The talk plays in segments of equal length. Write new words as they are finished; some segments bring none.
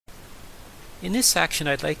In this section,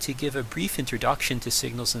 I'd like to give a brief introduction to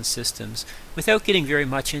signals and systems without getting very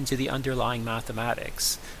much into the underlying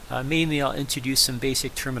mathematics. Mainly I'll introduce some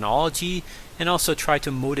basic terminology and also try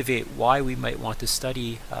to motivate why we might want to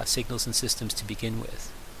study signals and systems to begin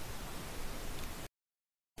with.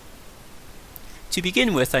 To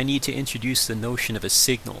begin with, I need to introduce the notion of a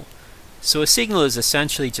signal. So a signal is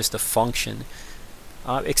essentially just a function.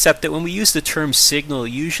 Except that when we use the term signal,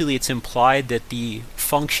 usually it's implied that the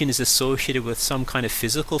function is associated with some kind of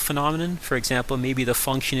physical phenomenon. For example, maybe the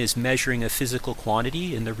function is measuring a physical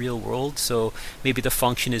quantity in the real world, so maybe the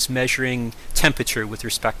function is measuring temperature with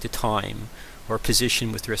respect to time, or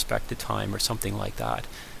position with respect to time, or something like that.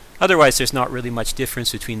 Otherwise, there's not really much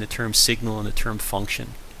difference between the term signal and the term function.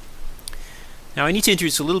 Now I need to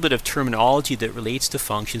introduce a little bit of terminology that relates to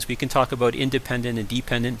functions. We can talk about independent and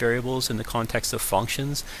dependent variables in the context of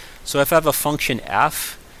functions. So if I have a function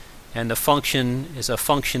f, and the function is a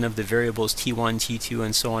function of the variables t1, t2,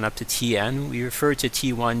 and so on up to tn, we refer to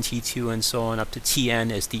t1, t2, and so on up to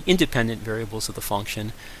tn as the independent variables of the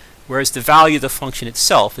function, whereas the value of the function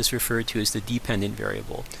itself is referred to as the dependent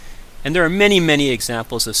variable. And there are many, many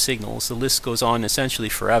examples of signals. The list goes on essentially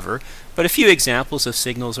forever. But a few examples of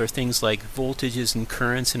signals are things like voltages and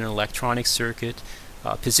currents in an electronic circuit,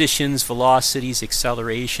 positions, velocities,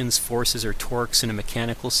 accelerations, forces or torques in a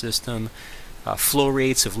mechanical system, flow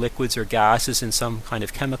rates of liquids or gases in some kind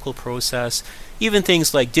of chemical process, even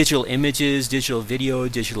things like digital images, digital video,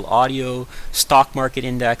 digital audio, stock market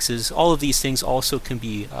indexes. All of these things also can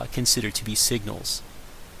be considered to be signals.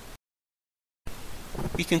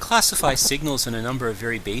 We can classify signals in a number of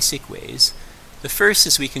very basic ways. The first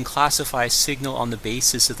is we can classify a signal on the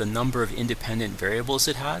basis of the number of independent variables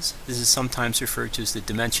it has. This is sometimes referred to as the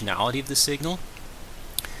dimensionality of the signal.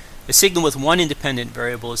 A signal with one independent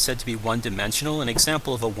variable is said to be one-dimensional. An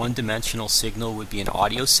example of a one-dimensional signal would be an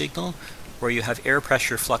audio signal, where you have air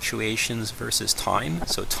pressure fluctuations versus time.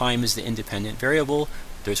 So time is the independent variable.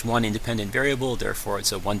 There's one independent variable, therefore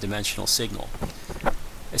it's a one-dimensional signal.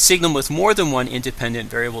 A signal with more than one independent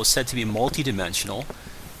variable is said to be multidimensional.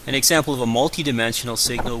 An example of a multidimensional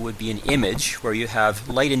signal would be an image, where you have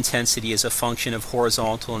light intensity as a function of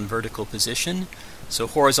horizontal and vertical position. So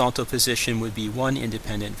horizontal position would be one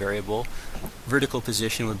independent variable, vertical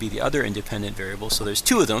position would be the other independent variable. So there's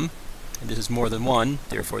two of them, and this is more than one,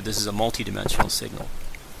 therefore this is a multidimensional signal.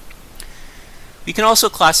 We can also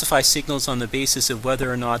classify signals on the basis of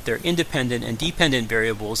whether or not their independent and dependent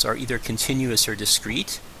variables are either continuous or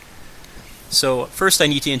discrete. So first I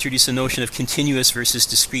need to introduce a notion of continuous versus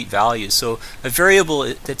discrete values. So a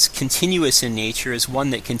variable that's continuous in nature is one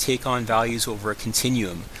that can take on values over a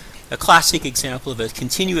continuum. A classic example of a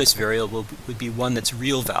continuous variable would be one that's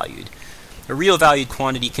real valued. A real valued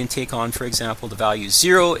quantity can take on, for example, the value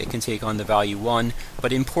 0, it can take on the value 1,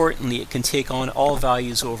 but importantly it can take on all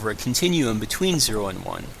values over a continuum between 0 and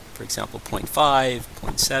 1. For example, 0.5,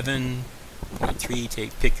 0.7,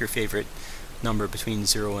 0.3, pick your favorite number between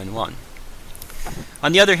 0 and 1.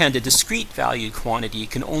 On the other hand, a discrete valued quantity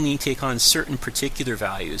can only take on certain particular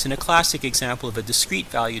values, and a classic example of a discrete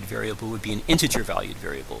valued variable would be an integer valued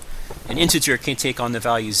variable. An integer can take on the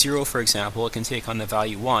value 0, for example, it can take on the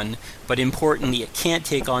value 1, but importantly it can't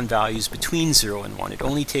take on values between 0 and 1. It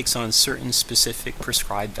only takes on certain specific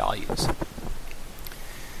prescribed values.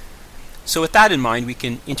 So with that in mind, we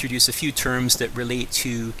can introduce a few terms that relate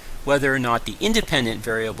to whether or not the independent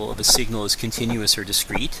variable of a signal is continuous or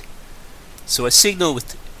discrete. So a signal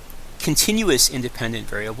with continuous independent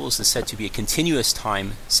variables is said to be a continuous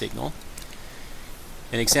time signal.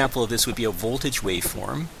 An example of this would be a voltage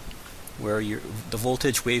waveform, where the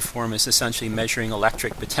voltage waveform is essentially measuring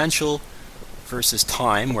electric potential versus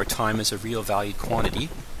time, where time is a real valued quantity.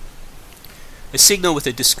 A signal with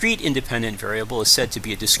a discrete independent variable is said to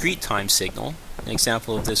be a discrete time signal. An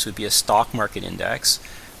example of this would be a stock market index,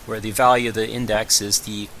 where the value of the index is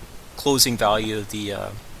the closing value of the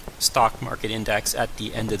stock market index at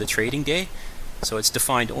the end of the trading day. So it's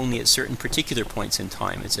defined only at certain particular points in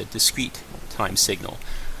time. It's a discrete time signal.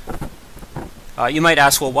 You might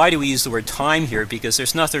ask, well, why do we use the word time here? Because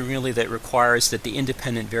there's nothing really that requires that the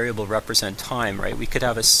independent variable represent time, right? We could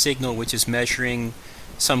have a signal which is measuring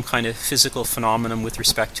some kind of physical phenomenon with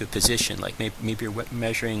respect to a position, like maybe you're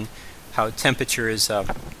measuring how temperature is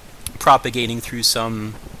propagating through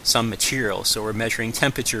some material. So we're measuring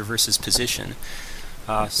temperature versus position.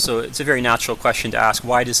 So it's a very natural question to ask,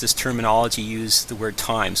 why does this terminology use the word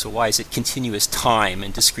time? So why is it continuous time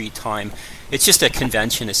and discrete time? It's just a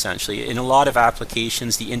convention, essentially. In a lot of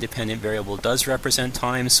applications, the independent variable does represent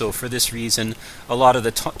time, so for this reason, a lot of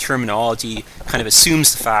the terminology kind of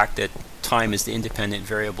assumes the fact that time is the independent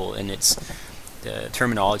variable, and it's the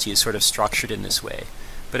terminology is sort of structured in this way.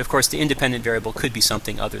 But of course the independent variable could be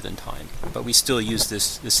something other than time, but we still use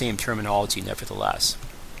the same terminology nevertheless.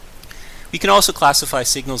 We can also classify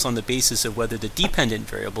signals on the basis of whether the dependent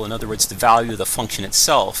variable, in other words the value of the function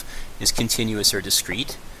itself, is continuous or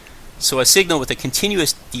discrete. So a signal with a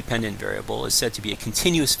continuous dependent variable is said to be a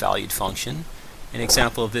continuous valued function. An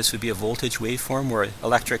example of this would be a voltage waveform where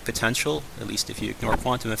electric potential, at least if you ignore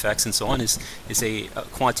quantum effects and so on, is a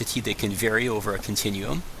quantity that can vary over a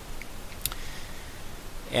continuum.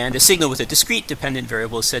 And a signal with a discrete dependent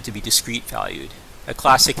variable is said to be discrete valued. A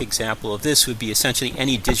classic example of this would be essentially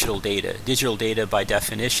any digital data. Digital data, by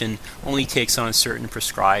definition, only takes on certain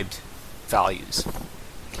prescribed values.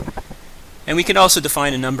 And we can also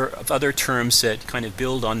define a number of other terms that kind of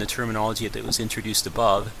build on the terminology that was introduced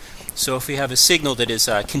above. So if we have a signal that is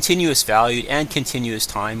continuous valued and continuous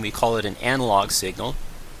time, we call it an analog signal.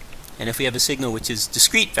 And if we have a signal which is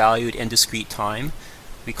discrete valued and discrete time,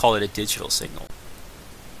 we call it a digital signal.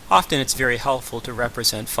 Often it's very helpful to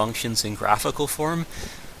represent functions in graphical form.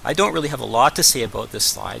 I don't really have a lot to say about this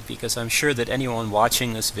slide because I'm sure that anyone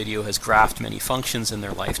watching this video has graphed many functions in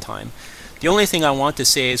their lifetime. The only thing I want to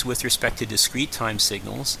say is with respect to discrete time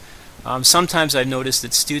signals, sometimes I've noticed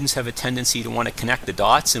that students have a tendency to want to connect the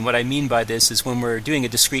dots, and what I mean by this is when we're doing a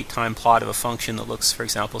discrete time plot of a function that looks, for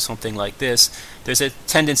example, something like this, there's a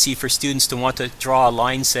tendency for students to want to draw a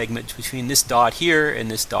line segment between this dot here and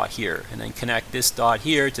this dot here, and then connect this dot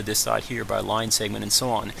here to this dot here by a line segment and so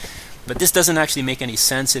on. But this doesn't actually make any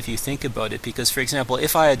sense if you think about it, because, for example,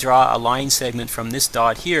 if I draw a line segment from this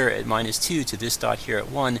dot here at -2 to this dot here at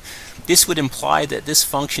 1, this would imply that this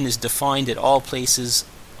function is defined at all places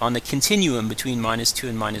on the continuum between -2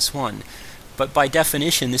 and -1. But by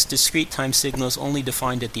definition, this discrete time signal is only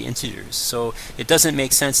defined at the integers. So it doesn't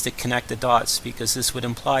make sense to connect the dots, because this would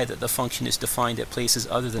imply that the function is defined at places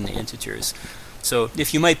other than the integers. So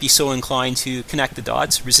if you might be so inclined to connect the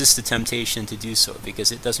dots, resist the temptation to do so,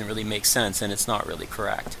 because it doesn't really make sense and it's not really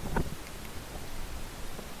correct.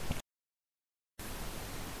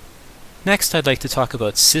 Next, I'd like to talk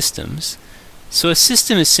about systems. So a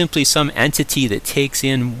system is simply some entity that takes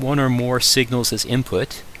in one or more signals as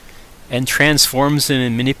input and transforms them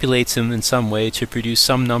and manipulates them in some way to produce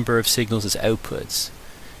some number of signals as outputs.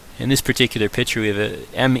 In this particular picture, we have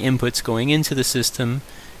m inputs going into the system.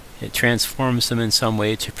 It transforms them in some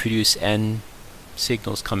way to produce n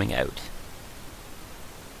signals coming out.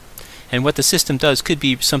 And what the system does could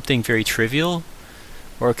be something very trivial,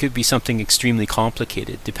 or it could be something extremely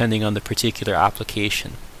complicated, depending on the particular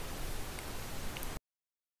application.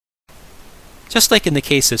 Just like in the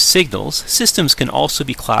case of signals, systems can also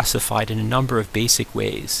be classified in a number of basic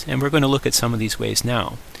ways, and we're going to look at some of these ways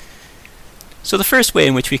now. So the first way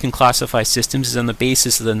in which we can classify systems is on the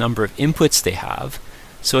basis of the number of inputs they have.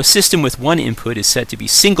 So a system with one input is said to be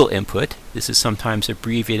single input. This is sometimes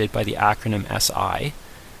abbreviated by the acronym SI.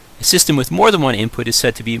 A system with more than one input is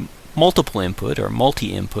said to be multiple input or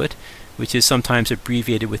multi-input, which is sometimes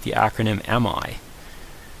abbreviated with the acronym MI.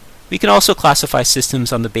 We can also classify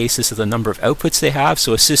systems on the basis of the number of outputs they have.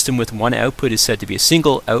 So a system with one output is said to be a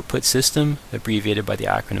single output system, abbreviated by the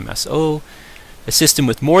acronym SO. A system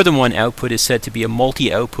with more than one output is said to be a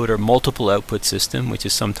multi-output or multiple output system, which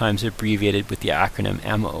is sometimes abbreviated with the acronym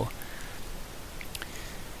MO.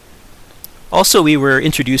 Also, we were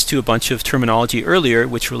introduced to a bunch of terminology earlier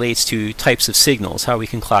which relates to types of signals, how we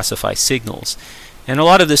can classify signals. And a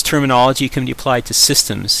lot of this terminology can be applied to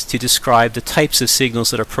systems to describe the types of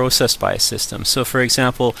signals that are processed by a system. So for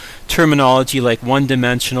example, terminology like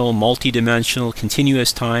one-dimensional, multi-dimensional,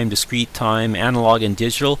 continuous time, discrete time, analog and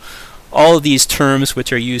digital, all of these terms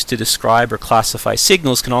which are used to describe or classify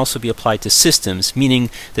signals can also be applied to systems, meaning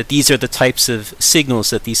that these are the types of signals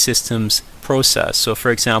that these systems process. So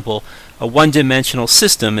for example, a one-dimensional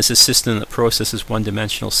system is a system that processes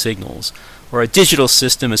one-dimensional signals, or a digital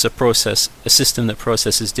system is a system that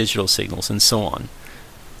processes digital signals, and so on.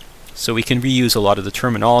 So we can reuse a lot of the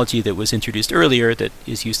terminology that was introduced earlier that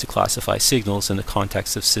is used to classify signals in the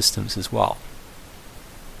context of systems as well.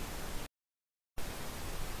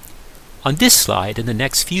 On this slide and the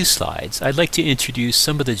next few slides, I'd like to introduce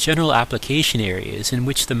some of the general application areas in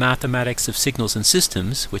which the mathematics of signals and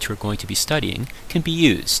systems, which we're going to be studying, can be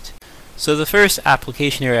used. So the first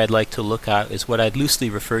application area I'd like to look at is what I'd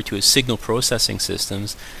loosely refer to as signal processing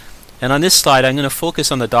systems. And on this slide, I'm going to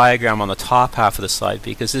focus on the diagram on the top half of the slide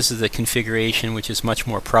because this is the configuration which is much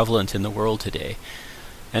more prevalent in the world today.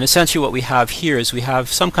 And essentially what we have here is we have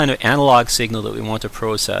some kind of analog signal that we want to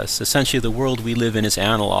process. Essentially the world we live in is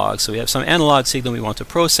analog. So we have some analog signal we want to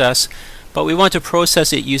process, but we want to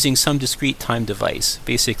process it using some discrete time device,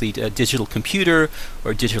 basically a digital computer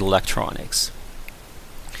or digital electronics.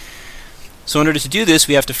 So in order to do this,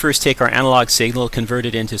 we have to first take our analog signal, convert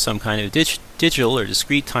it into some kind of digital or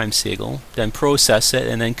discrete time signal, then process it,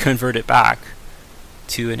 and then convert it back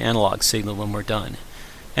to an analog signal when we're done.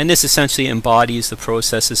 And this essentially embodies the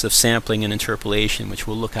processes of sampling and interpolation, which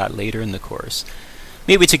we'll look at later in the course.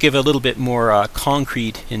 Maybe to give a little bit more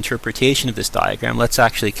concrete interpretation of this diagram, let's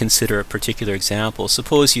actually consider a particular example.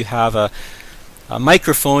 Suppose you have a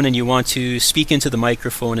microphone and you want to speak into the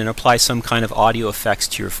microphone and apply some kind of audio effects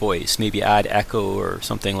to your voice, maybe add echo or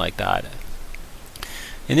something like that.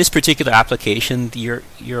 In this particular application, your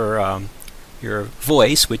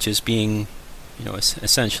voice, which is being,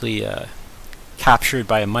 essentially captured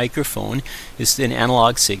by a microphone, is an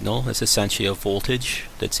analog signal. It's essentially a voltage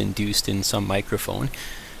that's induced in some microphone.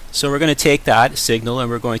 So we're going to take that signal and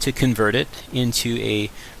we're going to convert it into a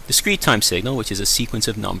discrete time signal, which is a sequence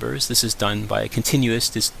of numbers. This is done by a continuous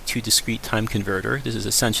to discrete time converter. This is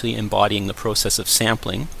essentially embodying the process of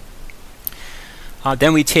sampling.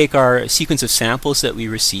 Then we take our sequence of samples that we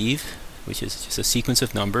receive, which is just a sequence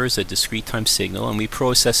of numbers, a discrete time signal, and we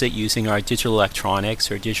process it using our digital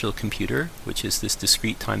electronics or digital computer, which is this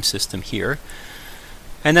discrete time system here.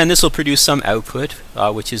 And then this will produce some output,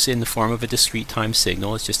 which is in the form of a discrete time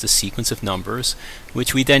signal. It's just a sequence of numbers,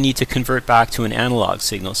 which we then need to convert back to an analog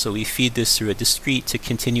signal. So we feed this through a discrete to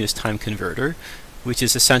continuous time converter, which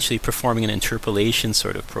is essentially performing an interpolation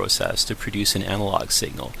sort of process to produce an analog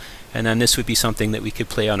signal. And then this would be something that we could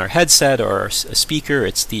play on our headset or a speaker.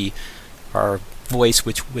 It's our voice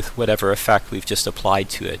with whatever effect we've just applied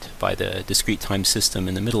to it by the discrete time system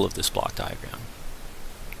in the middle of this block diagram.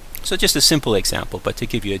 So just a simple example, but to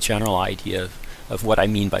give you a general idea of what I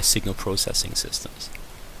mean by signal processing systems.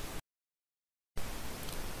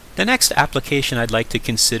 The next application I'd like to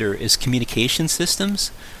consider is communication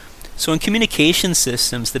systems. So in communication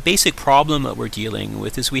systems, the basic problem that we're dealing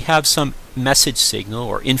with is we have some message signal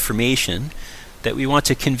or information that we want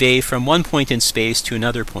to convey from one point in space to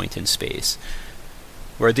another point in space,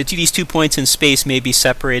 where these 2 points in space may be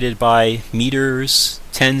separated by meters,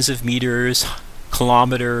 tens of meters,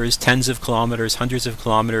 kilometers, tens of kilometers, hundreds of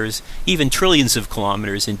kilometers, even trillions of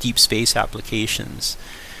kilometers in deep space applications.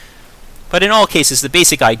 But in all cases, the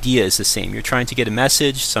basic idea is the same. You're trying to get a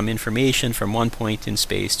message, some information from one point in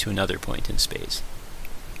space to another point in space.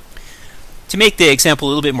 To make the example a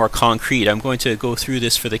little bit more concrete, I'm going to go through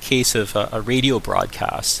this for the case of a radio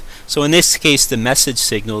broadcast. So in this case, the message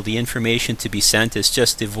signal, the information to be sent, is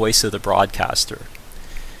just the voice of the broadcaster.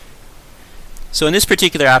 So in this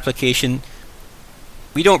particular application,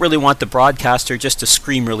 we don't really want the broadcaster just to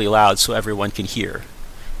scream really loud so everyone can hear.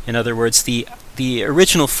 In other words, the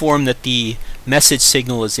original form that the message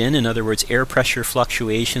signal is in other words, air pressure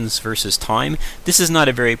fluctuations versus time, this is not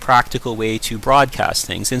a very practical way to broadcast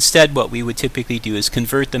things. Instead, what we would typically do is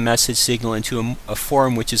convert the message signal into a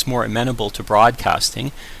form which is more amenable to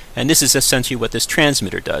broadcasting, and this is essentially what this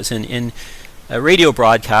transmitter does. And in a radio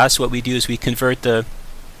broadcast, what we do is we convert the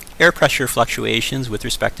air pressure fluctuations with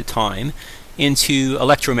respect to time into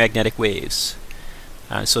electromagnetic waves.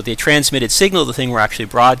 So the transmitted signal, the thing we're actually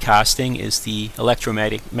broadcasting, is the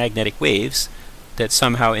electromagnetic waves that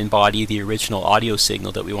somehow embody the original audio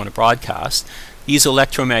signal that we want to broadcast. These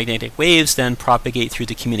electromagnetic waves then propagate through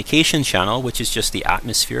the communication channel, which is just the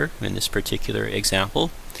atmosphere in this particular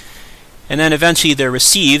example. And then eventually they're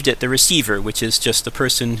received at the receiver, which is just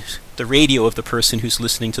the radio of the person who's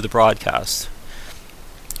listening to the broadcast.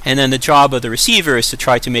 And then the job of the receiver is to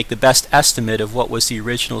try to make the best estimate of what was the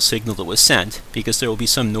original signal that was sent, because there will be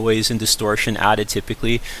some noise and distortion added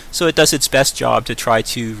typically. So it does its best job to try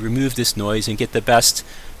to remove this noise and get the best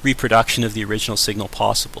reproduction of the original signal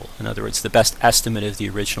possible. In other words, the best estimate of the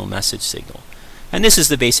original message signal. And this is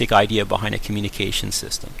the basic idea behind a communication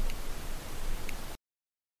system.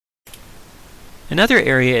 Another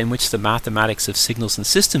area in which the mathematics of signals and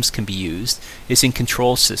systems can be used is in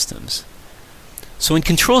control systems. So in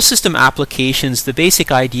control system applications, the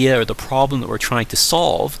basic idea or the problem that we're trying to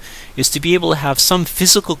solve is to be able to have some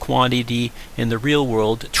physical quantity in the real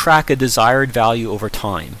world track a desired value over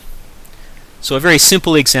time. So a very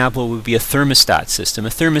simple example would be a thermostat system. A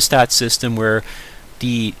thermostat system where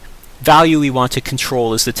the value we want to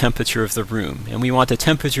control is the temperature of the room, and we want the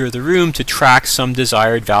temperature of the room to track some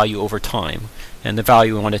desired value over time. And the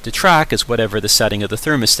value we want it to track is whatever the setting of the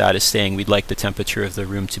thermostat is saying we'd like the temperature of the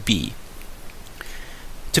room to be.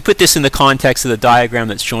 To put this in the context of the diagram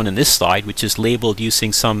that's shown in this slide, which is labeled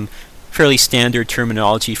using some fairly standard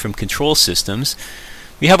terminology from control systems,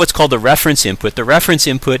 we have what's called the reference input. The reference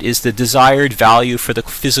input is the desired value for the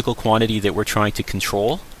physical quantity that we're trying to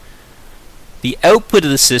control. The output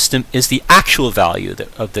of the system is the actual value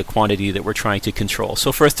of the quantity that we're trying to control.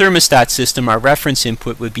 So for a thermostat system, our reference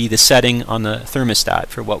input would be the setting on the thermostat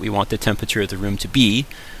for what we want the temperature of the room to be.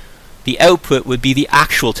 The output would be the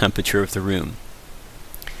actual temperature of the room.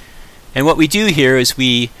 And what we do here is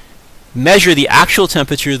we measure the actual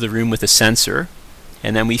temperature of the room with a sensor,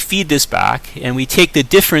 and then we feed this back, and we take the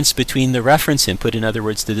difference between the reference input, in other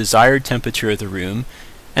words, the desired temperature of the room,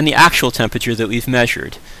 and the actual temperature that we've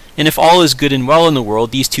measured. And if all is good and well in the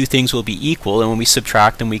world, these two things will be equal, and when we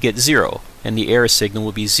subtract them we get 0, and the error signal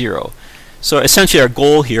will be 0. So essentially our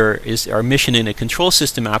goal here is, our mission in a control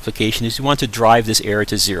system application is we want to drive this error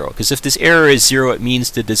to 0, because if this error is 0, it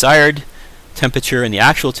means the desired temperature and the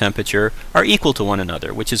actual temperature are equal to one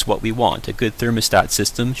another, which is what we want. A good thermostat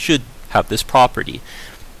system should have this property.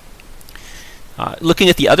 Looking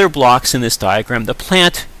at the other blocks in this diagram, the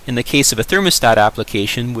plant in the case of a thermostat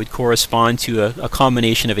application would correspond to a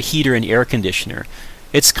combination of a heater and air conditioner.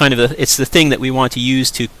 It's kind of it's the thing that we want to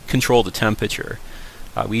use to control the temperature.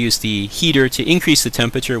 We use the heater to increase the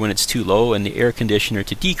temperature when it's too low, and the air conditioner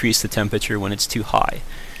to decrease the temperature when it's too high.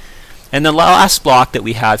 And the last block that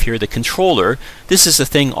we have here, the controller, this is the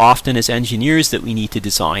thing often as engineers that we need to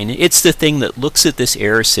design. It's the thing that looks at this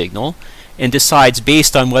error signal and decides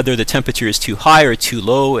based on whether the temperature is too high or too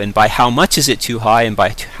low, and by how much is it too high and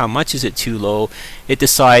by how much is it too low, it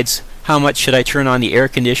decides how much should I turn on the air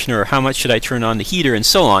conditioner or how much should I turn on the heater and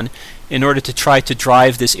so on, in order to try to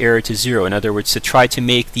drive this error to 0. In other words, to try to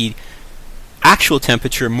make the actual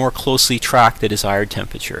temperature more closely track the desired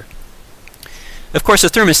temperature. Of course, a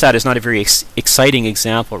thermostat is not a very exciting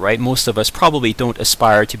example, right? Most of us probably don't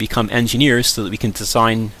aspire to become engineers so that we can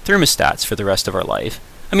design thermostats for the rest of our life.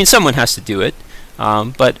 I mean, someone has to do it,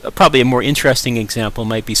 but probably a more interesting example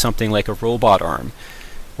might be something like a robot arm,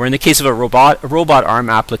 where in the case of a robot arm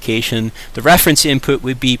application, the reference input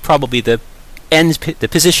would be probably the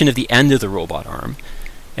position of the end of the robot arm,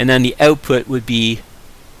 and then the output would be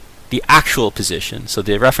the actual position. So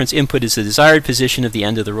the reference input is the desired position of the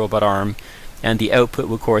end of the robot arm, and the output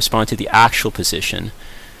would correspond to the actual position.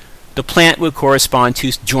 The plant would correspond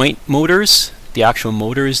to joint motors, the actual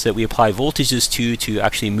motors that we apply voltages to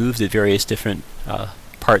actually move the various different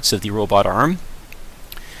parts of the robot arm.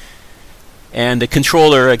 And the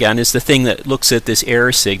controller, again, is the thing that looks at this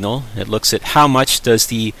error signal. It looks at how much does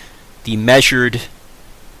the measured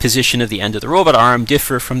position of the end of the robot arm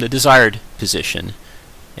differ from the desired position.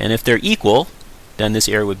 And if they're equal, then this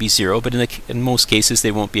error would be 0, but in most cases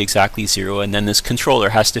they won't be exactly 0, and then this controller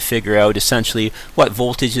has to figure out essentially what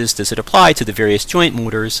voltages does it apply to the various joint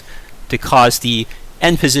motors to cause the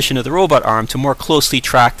end position of the robot arm to more closely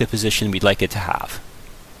track the position we'd like it to have.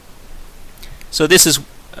 So this is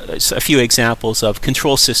a few examples of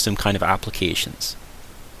control system kind of applications.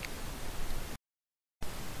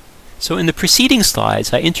 So in the preceding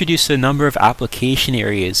slides, I introduced a number of application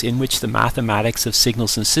areas in which the mathematics of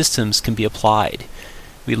signals and systems can be applied.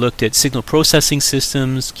 We looked at signal processing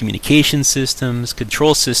systems, communication systems,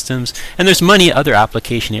 control systems, and there's many other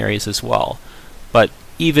application areas as well. But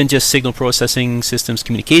even just signal processing systems,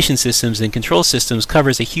 communication systems, and control systems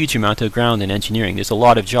covers a huge amount of ground in engineering. There's a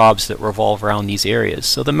lot of jobs that revolve around these areas.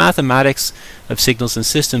 So the mathematics of signals and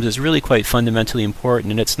systems is really quite fundamentally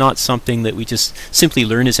important, and it's not something that we just simply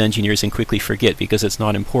learn as engineers and quickly forget because it's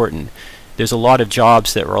not important. There's a lot of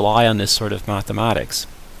jobs that rely on this sort of mathematics.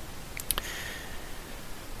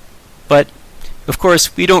 But of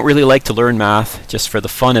course, we don't really like to learn math just for the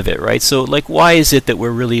fun of it, right? So like, why is it that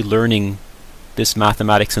we're really learning this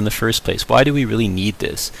mathematics in the first place? Why do we really need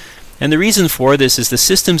this? And the reason for this is the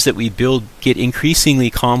systems that we build get increasingly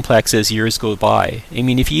complex as years go by. I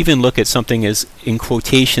mean, if you even look at something as, in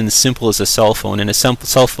quotations, simple as a cell phone, and a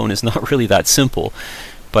cell phone is not really that simple,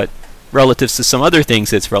 but relative to some other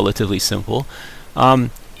things it's relatively simple,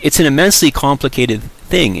 it's an immensely complicated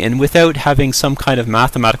thing, and without having some kind of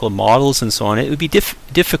mathematical models and so on, it would be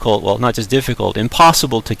difficult, well, not just difficult,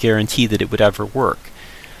 impossible to guarantee that it would ever work.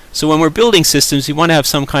 So when we're building systems, we want to have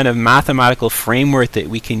some kind of mathematical framework that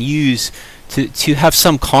we can use to have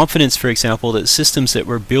some confidence, for example, that systems that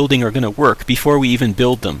we're building are going to work before we even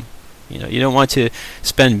build them. You know, you don't want to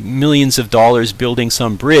spend millions of dollars building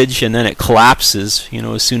some bridge and then it collapses, you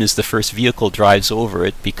know, as soon as the first vehicle drives over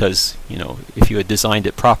it, because, you know, if you had designed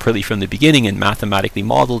it properly from the beginning and mathematically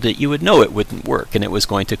modeled it, you would know it wouldn't work and it was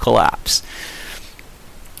going to collapse.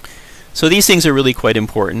 So these things are really quite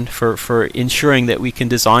important for ensuring that we can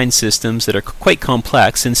design systems that are quite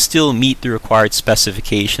complex and still meet the required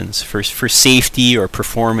specifications for safety or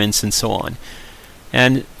performance and so on.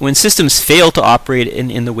 And when systems fail to operate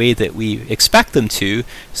in the way that we expect them to,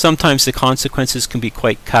 sometimes the consequences can be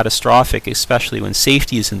quite catastrophic, especially when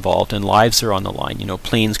safety is involved and lives are on the line. You know,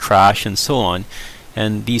 planes crash and so on,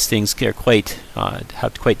 and these things are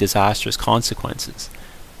have quite disastrous consequences.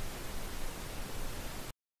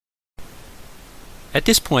 At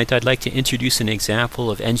this point, I'd like to introduce an example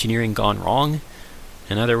of engineering gone wrong.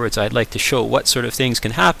 In other words, I'd like to show what sort of things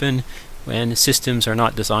can happen when systems are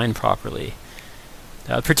not designed properly.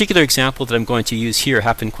 A particular example that I'm going to use here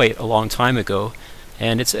happened quite a long time ago,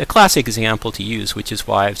 and it's a classic example to use, which is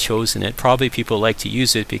why I've chosen it. Probably people like to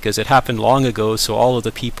use it because it happened long ago, so all of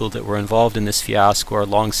the people that were involved in this fiasco are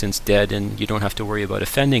long since dead, and you don't have to worry about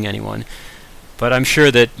offending anyone. But I'm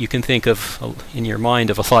sure that you can think of, in your mind,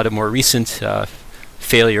 of a lot of more recent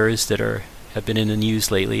failures that have been in the news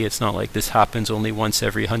lately. It's not like this happens only once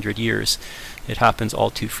every 100 years. It happens all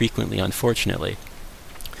too frequently, unfortunately.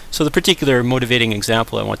 So the particular motivating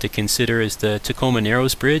example I want to consider is the Tacoma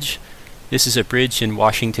Narrows Bridge. This is a bridge in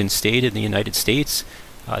Washington State in the United States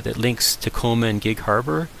that links Tacoma and Gig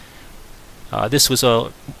Harbor. This was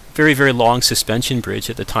a very, very long suspension bridge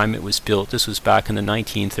at the time it was built. This was back in the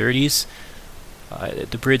 1930s.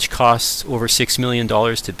 The bridge cost over $6 million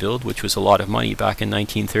to build, which was a lot of money back in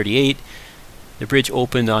 1938. The bridge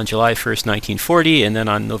opened on July 1st, 1940, and then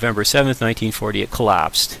on November 7th, 1940, it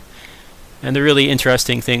collapsed. And the really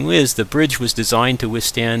interesting thing is the bridge was designed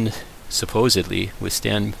to supposedly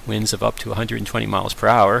withstand winds of up to 120 miles per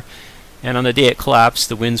hour. And on the day it collapsed,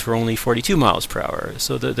 the winds were only 42 miles per hour.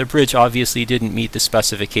 So the bridge obviously didn't meet the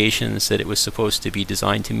specifications that it was supposed to be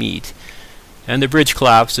designed to meet. And the bridge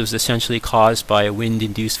collapse was essentially caused by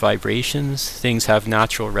wind-induced vibrations. Things have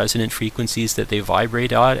natural resonant frequencies that they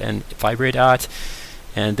vibrate at,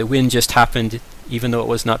 and the wind just happened, even though it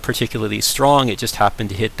was not particularly strong, it just happened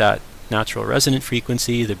to hit that natural resonant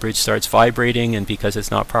frequency. The bridge starts vibrating, and because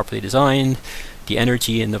it's not properly designed, the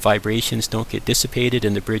energy and the vibrations don't get dissipated,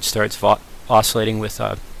 and the bridge starts oscillating with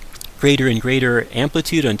greater and greater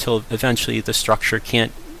amplitude until eventually the structure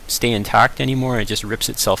can't stay intact anymore and it just rips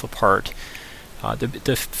itself apart.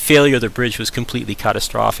 The failure of the bridge was completely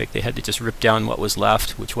catastrophic. They had to just rip down what was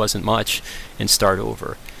left, which wasn't much, and start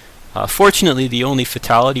over. Fortunately, the only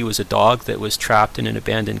fatality was a dog that was trapped in an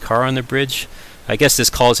abandoned car on the bridge. I guess this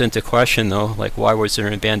calls into question, though, like, why was there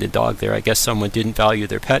an abandoned dog there? I guess someone didn't value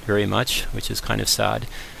their pet very much, which is kind of sad.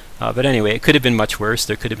 But anyway, it could have been much worse.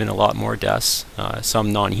 There could have been a lot more deaths,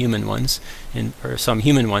 some non-human ones, or some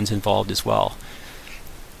human ones involved as well.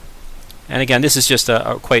 And again, this is just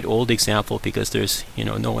a quite old example because there's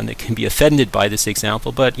no one that can be offended by this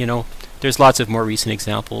example. But there's lots of more recent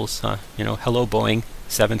examples. Hello Boeing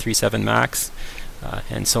 737 Max,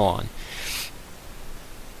 and so on.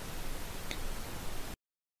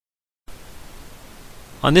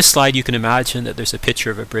 On this slide, you can imagine that there's a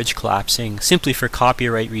picture of a bridge collapsing. Simply for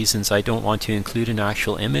copyright reasons, I don't want to include an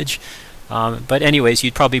actual image. But anyways,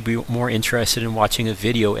 you'd probably be more interested in watching a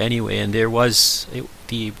video anyway, and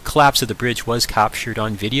the collapse of the bridge was captured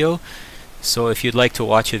on video. So if you'd like to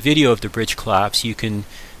watch a video of the bridge collapse, you can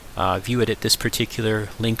view it at this particular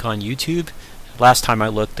link on YouTube. Last time I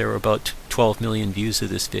looked, there were about 12 million views of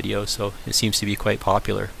this video, so it seems to be quite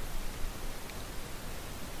popular.